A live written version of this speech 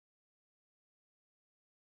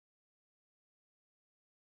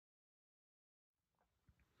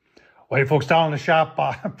Well, hey, folks, down in the shop,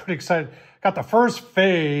 I'm pretty excited. Got the first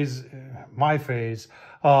phase, my phase,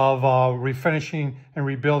 of refinishing and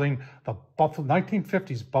rebuilding the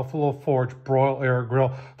 1950s Buffalo Forge Broil Air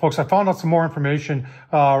Grill. Folks, I found out some more information,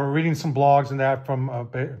 reading some blogs and that from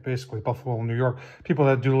basically Buffalo, New York, people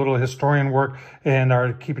that do a little historian work and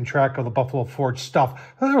are keeping track of the Buffalo Forge stuff.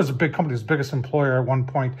 There was a big company, the biggest employer at one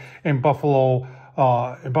point in Buffalo,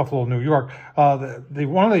 New York. One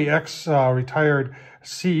of the ex-retired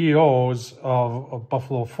CEOs of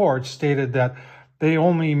Buffalo Forge stated that they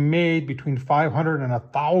only made between 500 and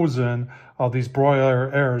 1,000 of these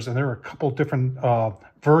broiler airs, and there were a couple different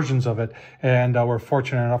versions of it. And we're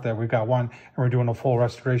fortunate enough that we've got one, and we're doing a full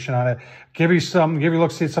restoration on it. Give you a look,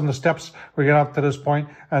 see some of the steps we get up to this point,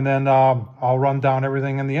 and then I'll run down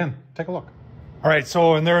everything in the end. Take a look. All right,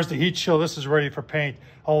 so and there's the heat shield. This is ready for paint.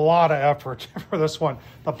 A lot of effort for this one.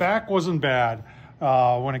 The back wasn't bad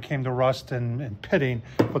when it came to rust and pitting,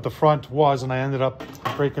 but the front was, and I ended up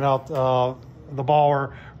breaking out the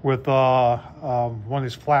Bauer with one of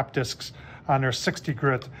these flap discs on their 60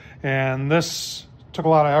 grit, and this took a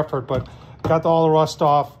lot of effort, but got all the rust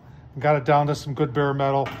off, got it down to some good bare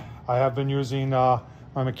metal. I have been using my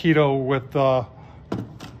Makito with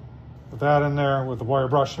that in there, with the wire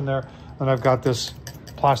brush in there, and I've got this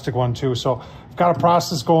plastic one too. So I've got a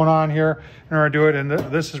process going on here in order to do it, and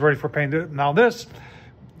this is ready for paint. Now this,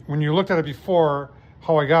 when you looked at it before,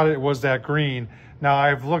 how I got it was that green. Now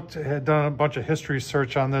I've done a bunch of history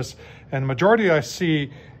research on this, and the majority I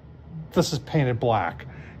see, this is painted black,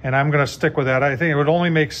 and I'm going to stick with that. I think it would only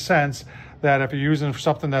make sense that if you're using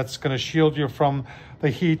something that's going to shield you from the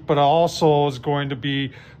heat, but also is going to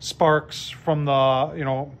be sparks from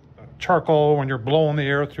the charcoal when you're blowing the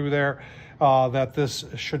air through there, that this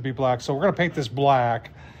should be black. So we're going to paint this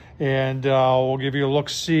black, and we'll give you a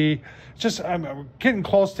look-see. I'm getting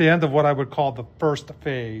close to the end of what I would call the first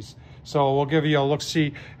phase. So we'll give you a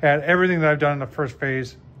look-see at everything that I've done in the first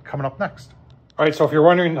phase coming up next. All right, so if you're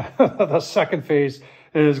wondering, the second phase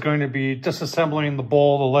is going to be disassembling the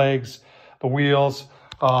bowl, the legs, the wheels.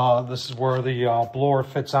 This is where the blower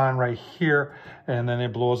fits on right here, and then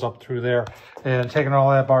it blows up through there. And taking all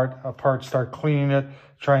that apart, start cleaning it,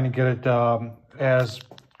 trying to get it as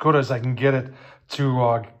good as I can get it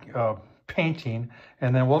to painting.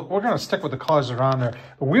 And then we're going to stick with the colors that are on there.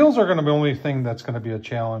 The wheels are going to be the only thing that's going to be a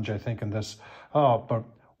challenge, I think, in this. But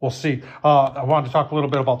we'll see. I wanted to talk a little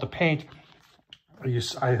bit about the paint.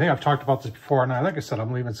 I think I've talked about this before, and like I said,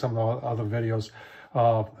 I'm leaving some of the other videos.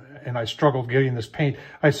 And I struggled getting this paint.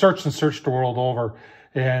 I searched and searched the world over,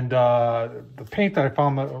 and the paint that I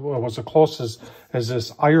found that was the closest is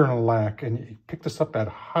this iron lac, and you picked this up at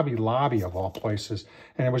Hobby Lobby of all places,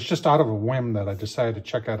 and it was just out of a whim that I decided to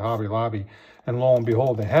check out Hobby Lobby, and lo and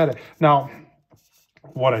behold, they had it. Now,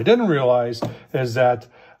 what I didn't realize is that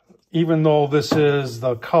even though this is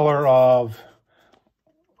the color of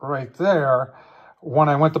right there, when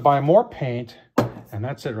I went to buy more paint, and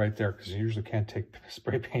that's it right there, because you usually can't take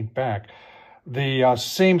spray paint back, the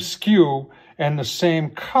same SKU and the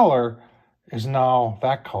same color is now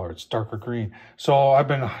that color. It's darker green. So I've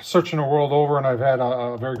been searching the world over, and I've had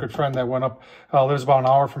a very good friend that went up, lives about an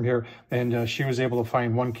hour from here, and she was able to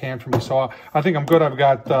find one can for me. So I think I'm good. I've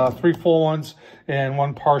got 3 full ones and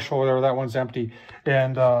 1 partial, whatever, that one's empty.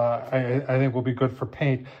 And I think we'll be good for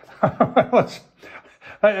paint.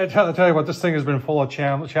 I tell you what, this thing has been full of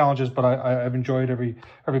challenges, but I've enjoyed every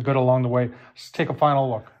bit along the way. Let's take a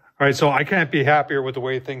final look. All right, so I can't be happier with the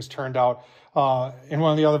way things turned out. In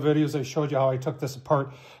one of the other videos, I showed you how I took this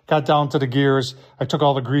apart, got down to the gears. I took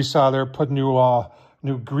all the grease out of there, put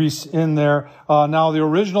new grease in there. Now, the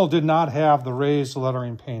original did not have the raised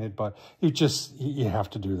lettering painted, but you have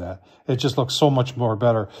to do that. It just looks so much more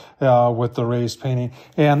better with the raised painting.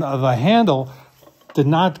 And the handle did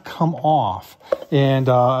not come off, and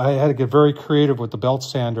I had to get very creative with the belt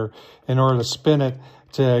sander in order to spin it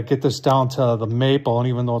to get this down to the maple. And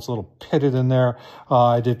even though it's a little pitted in there,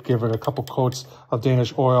 I did give it a couple coats of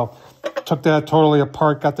Danish oil. Took that totally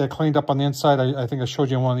apart, got that cleaned up on the inside. I think I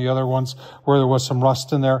showed you one of the other ones where there was some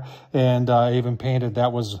rust in there, and I even painted.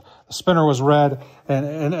 The spinner was red,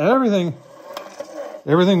 and everything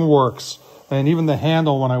works. And even the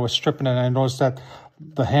handle, when I was stripping it, I noticed that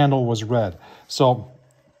the handle was red. So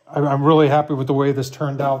I'm really happy with the way this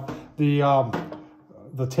turned out.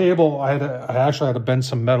 The table, I actually had to bend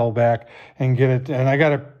some metal back and get it, and I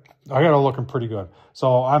got it looking pretty good.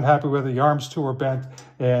 So I'm happy with it. The arms too are bent,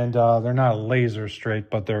 and they're not laser straight,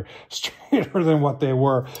 but they're straighter than what they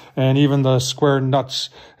were. And even the square nuts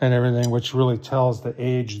and everything, which really tells the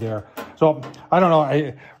age there. So I don't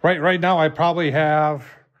know. Right now I probably have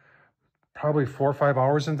 4 or 5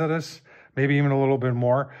 hours into this, maybe even a little bit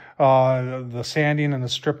more. The sanding and the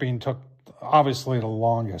stripping took obviously the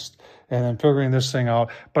longest, and then figuring this thing out.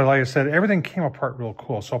 But like I said, everything came apart real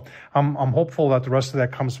cool. So I'm hopeful that the rest of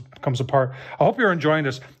that comes apart. I hope you're enjoying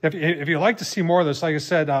this. If you'd like to see more of this, like I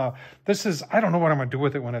said, this is, I don't know what I'm gonna do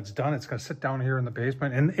with it when it's done. It's gonna sit down here in the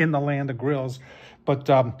basement in the land of grills. But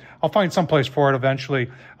I'll find some place for it eventually.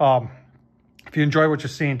 If you enjoy what you're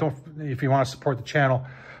seeing, if you want to support the channel,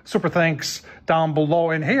 super thanks down below.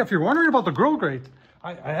 And hey, if you're wondering about the grill grate,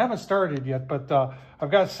 I haven't started yet, but I've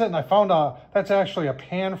got it sitting. I found that's actually a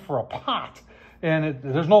pan for a pot, and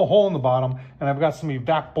there's no hole in the bottom, and I've got some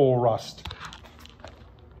evap bowl rust.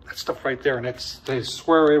 That stuff right there, and they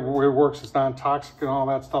swear it works. It's non-toxic and all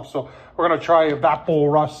that stuff. So we're gonna try evap bowl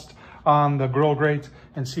rust on the grill grate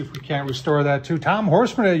and see if we can't restore that too. Tom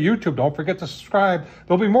Horsman at YouTube. Don't forget to subscribe.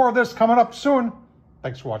 There'll be more of this coming up soon.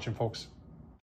 Thanks for watching, folks.